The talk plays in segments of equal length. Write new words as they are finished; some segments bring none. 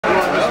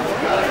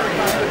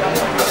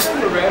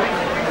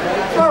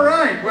All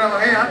right, well,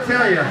 hey, I'll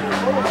tell you,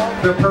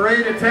 the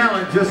parade of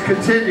talent just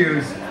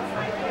continues.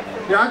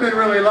 Yeah, I've been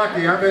really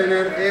lucky. I've been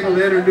able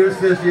to introduce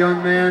this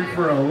young man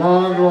for a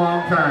long,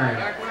 long time.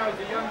 Back when I was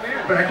a young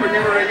man. Back when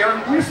you were a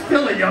young, you're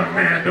still a young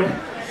man, don't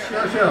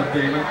shut up,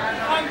 Damon.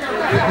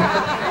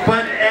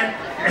 But,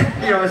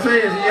 you know, I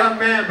say he's a young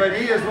man, but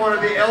he is one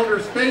of the elder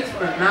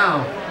statesmen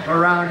now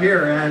around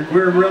here, and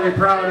we're really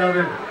proud of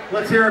him.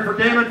 Let's hear it for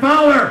Damon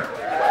Fowler.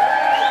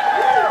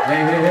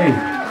 Hey, hey,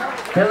 hey.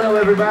 Hello,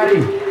 everybody.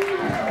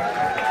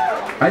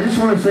 I just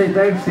want to say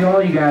thanks to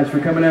all you guys for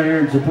coming out here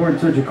and supporting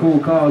such a cool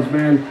cause,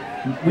 man.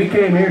 We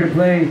came here to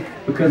play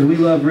because we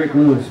love Rick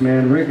Lewis,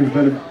 man. Rick has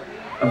been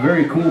a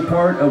very cool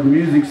part of the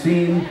music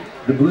scene,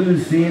 the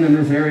blues scene in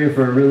this area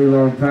for a really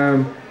long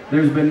time.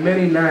 There's been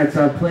many nights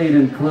I've played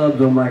in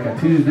clubs on like a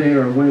Tuesday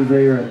or a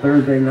Wednesday or a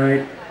Thursday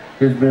night.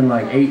 There's been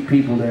like 8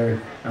 people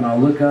there, and I'll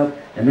look up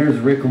and there's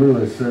Rick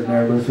Lewis sitting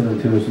there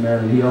listening to us,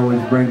 man. And he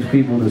always brings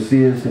people to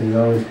see us, and he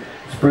always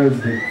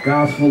spreads the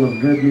gospel of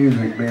good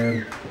music,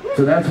 man.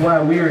 So that's why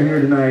we are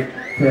here tonight,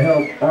 to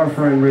help our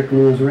friend Rick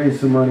Lewis raise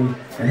some money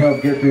and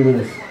help get through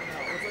this.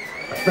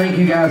 Thank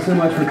you guys so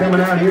much for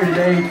coming out here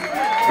today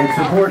and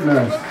supporting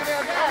us.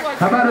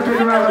 How about a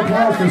big round of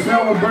applause for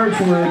Seth and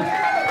Birchwood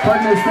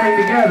putting this thing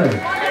together.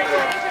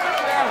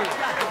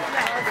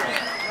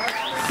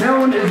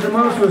 Selwyn is the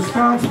most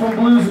responsible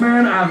blues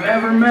man I've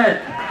ever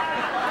met.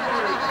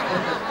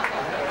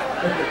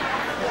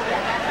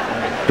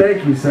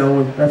 Thank you,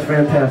 Selwyn. That's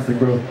fantastic,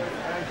 bro.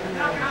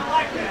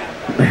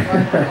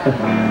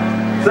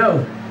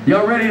 So,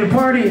 y'all ready to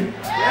party?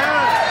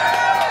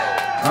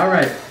 Yeah! All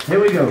right, here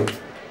we go.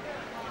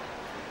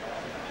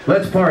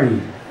 Let's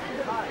party.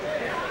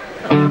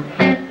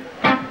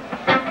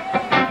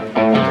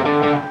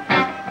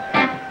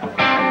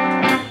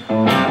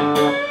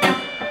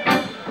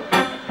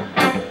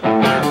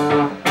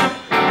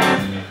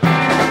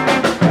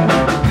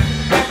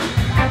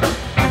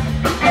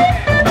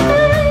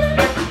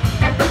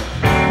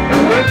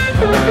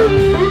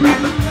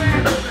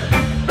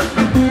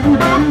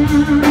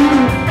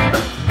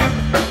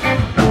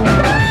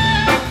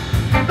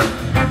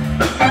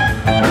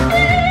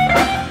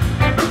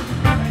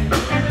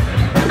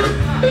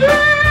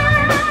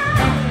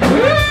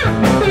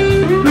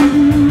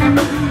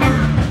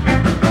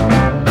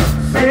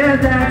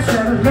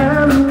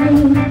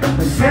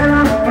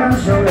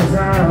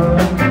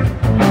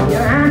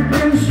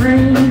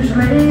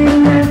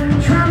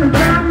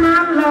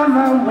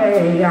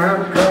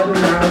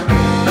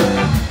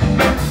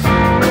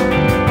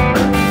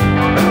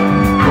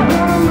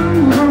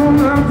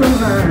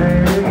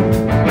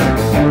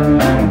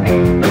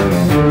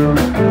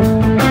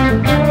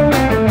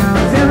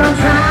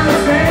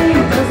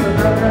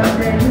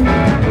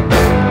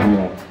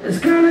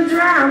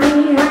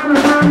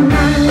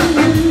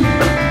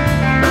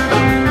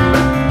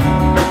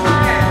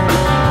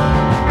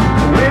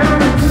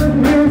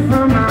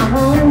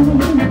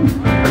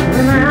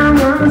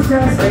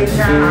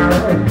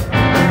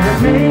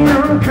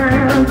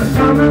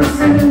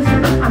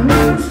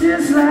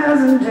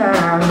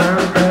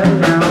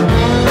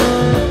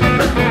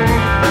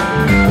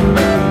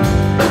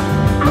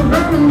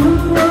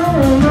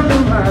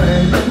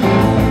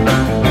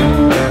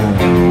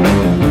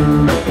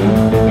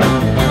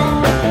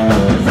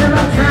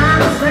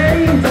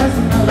 Say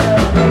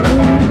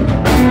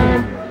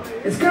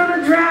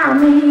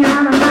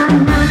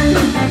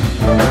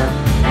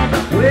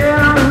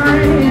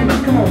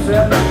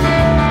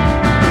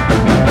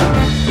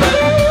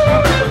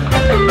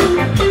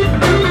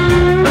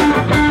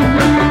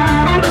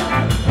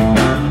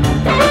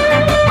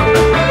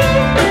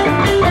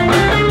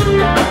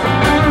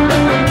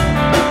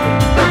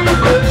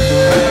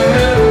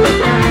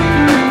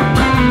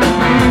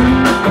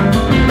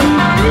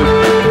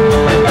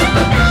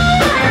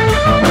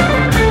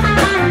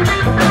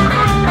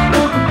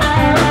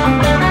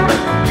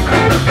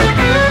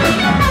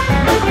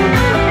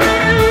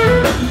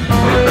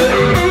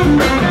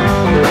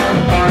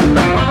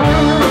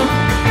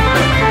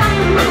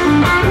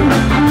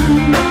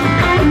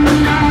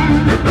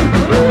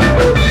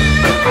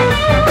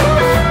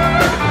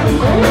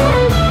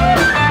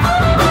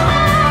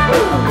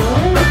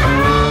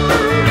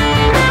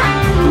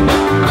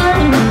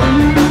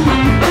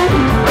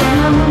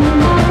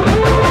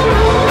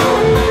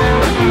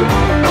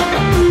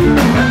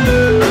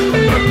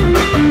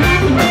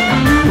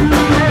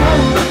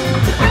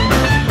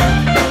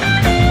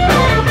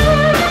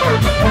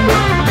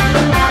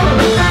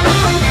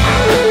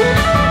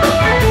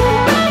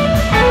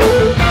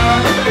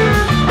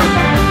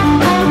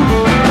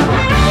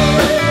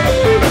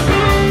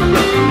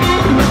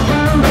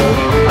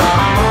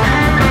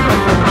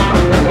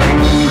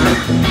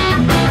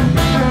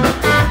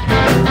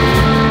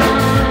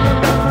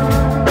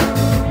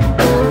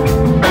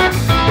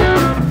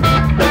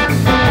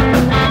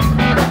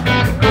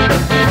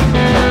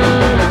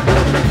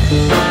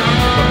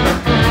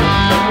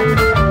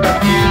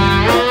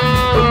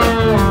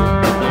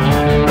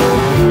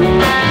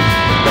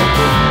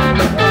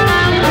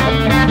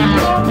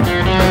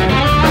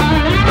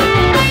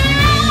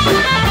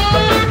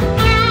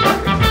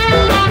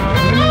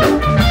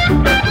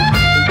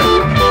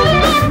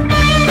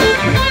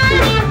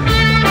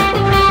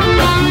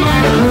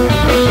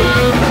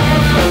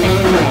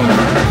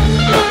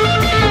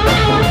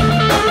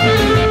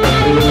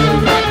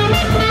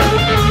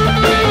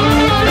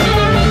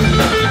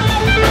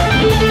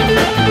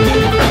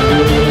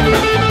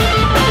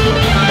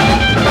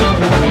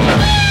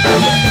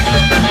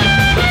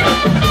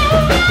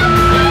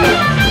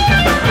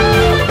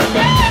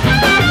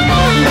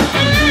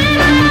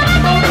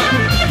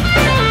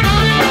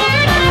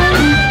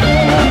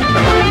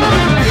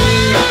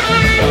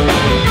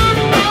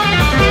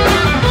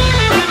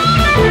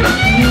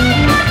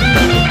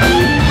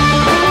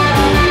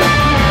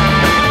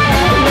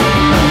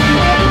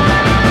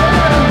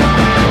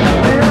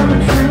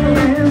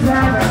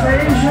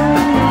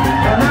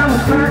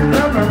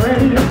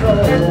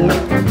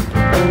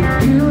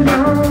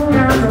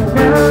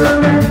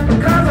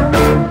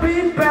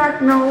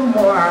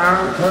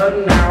I'm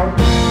cutting out.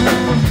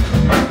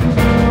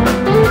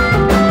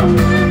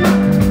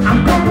 I'm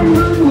gonna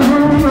move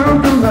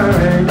on the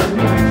line.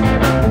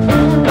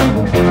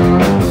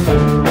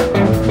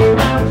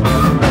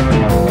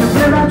 Cause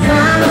if I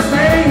try to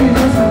stay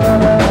just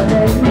another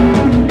day,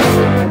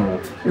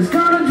 it's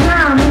gonna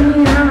drive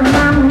me out of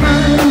my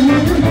mind.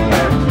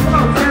 Come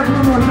on, Seth,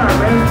 one more time,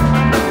 man.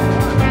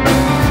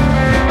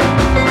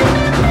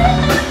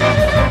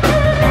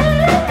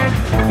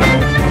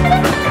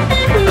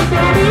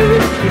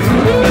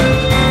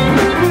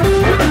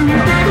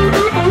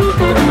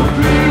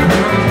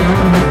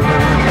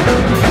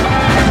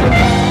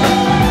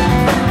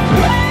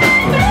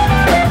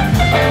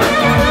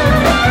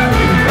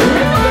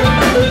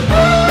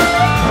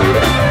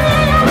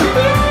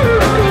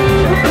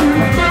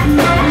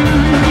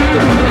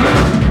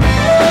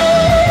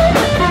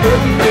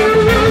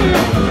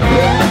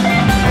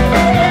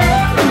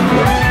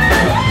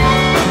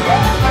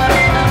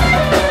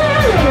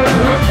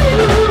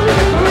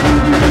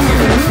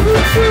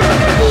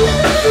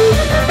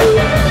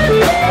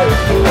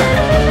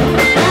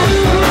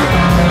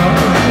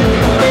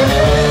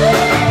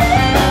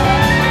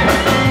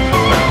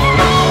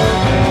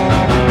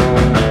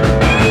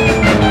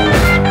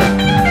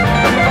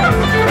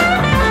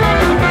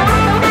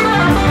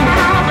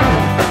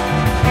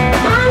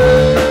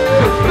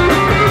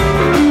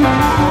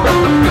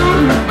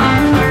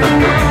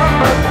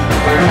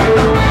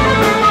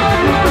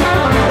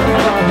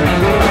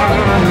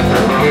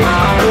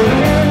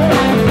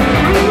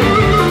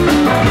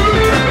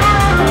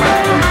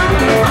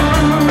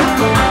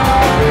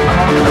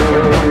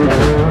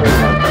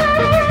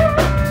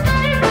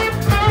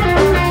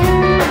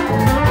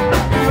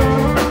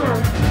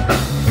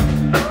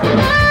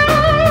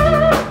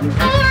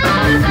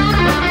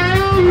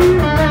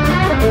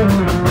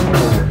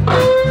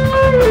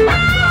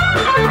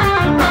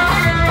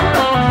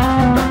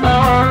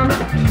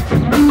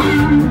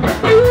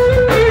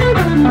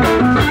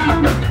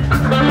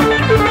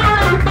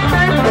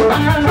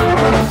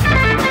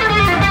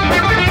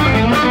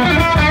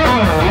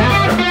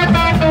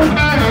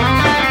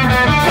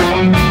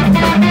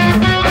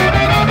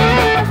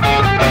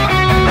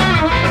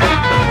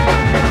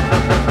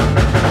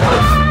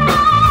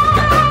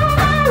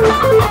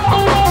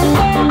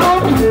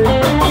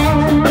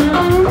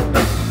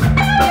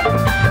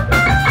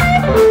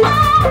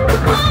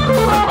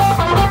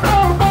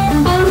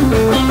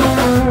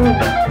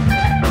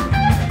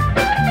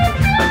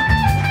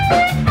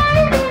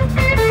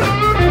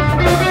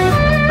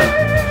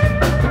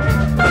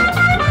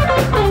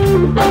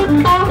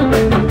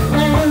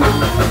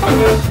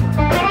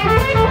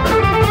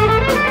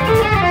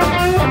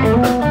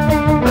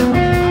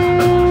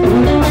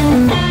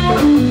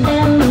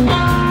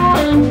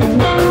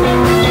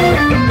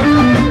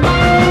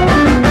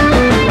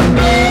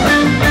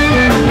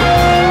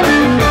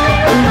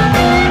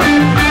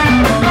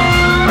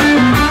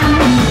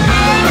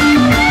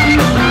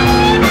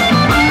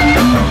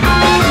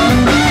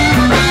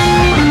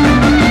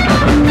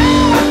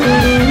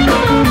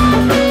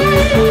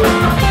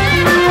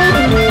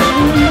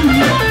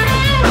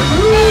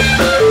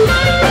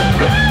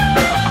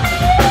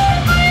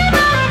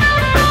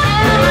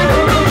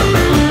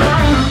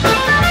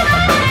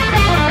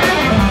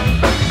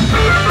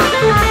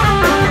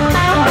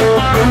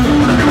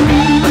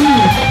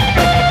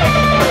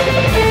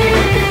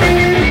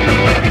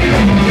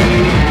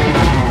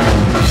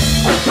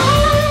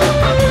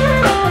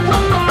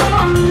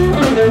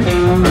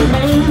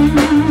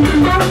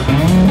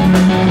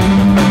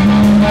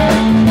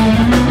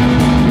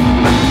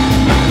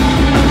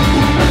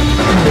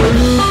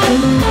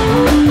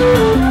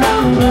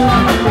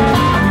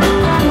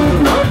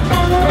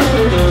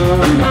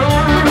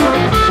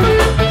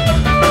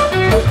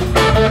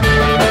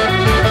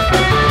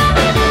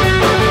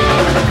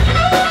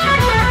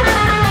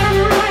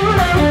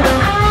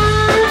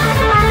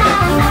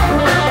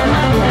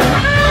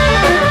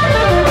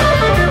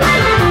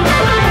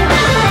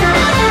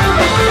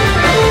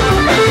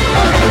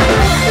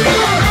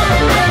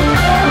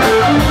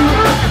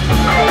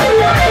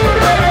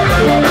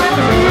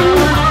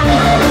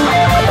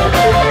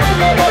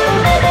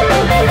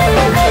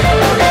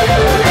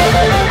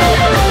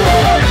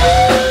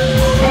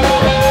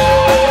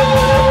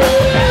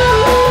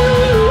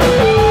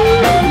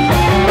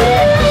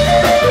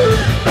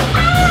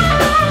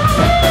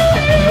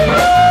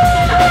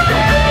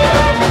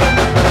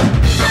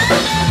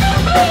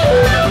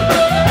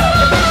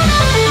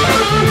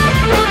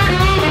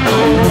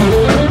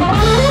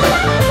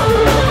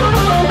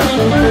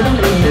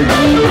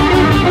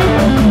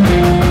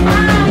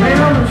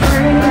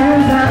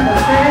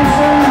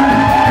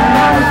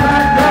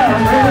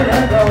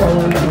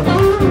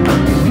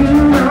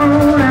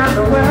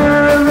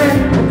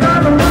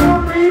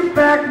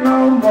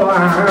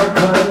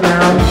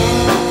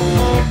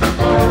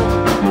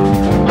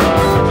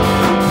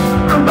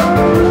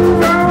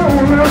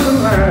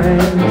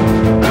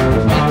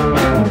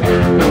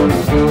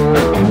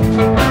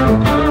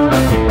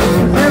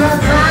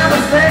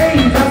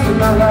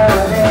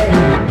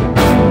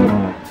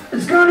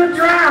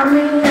 drive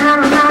me out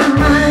of my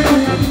mind.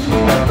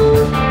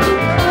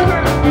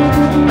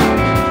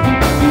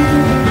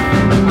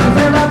 Cause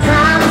if I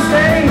try to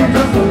stay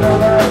just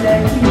another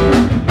day,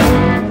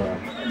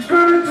 it's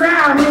gonna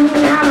drive me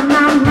out of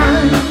my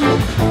mind.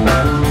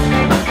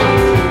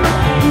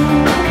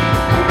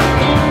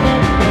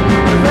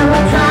 Cause if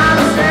I try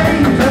to stay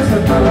just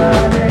another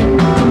day,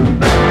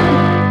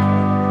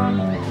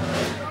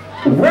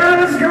 well,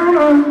 it's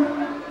gonna,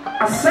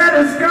 I said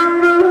it's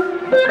gonna,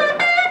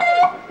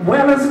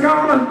 well, it's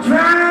gonna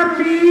drive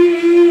me.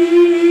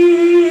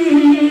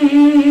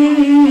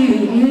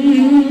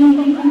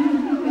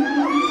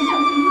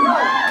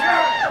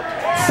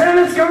 Said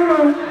it's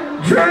gonna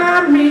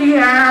drive me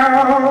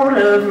out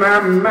of my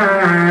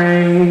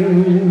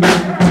mind.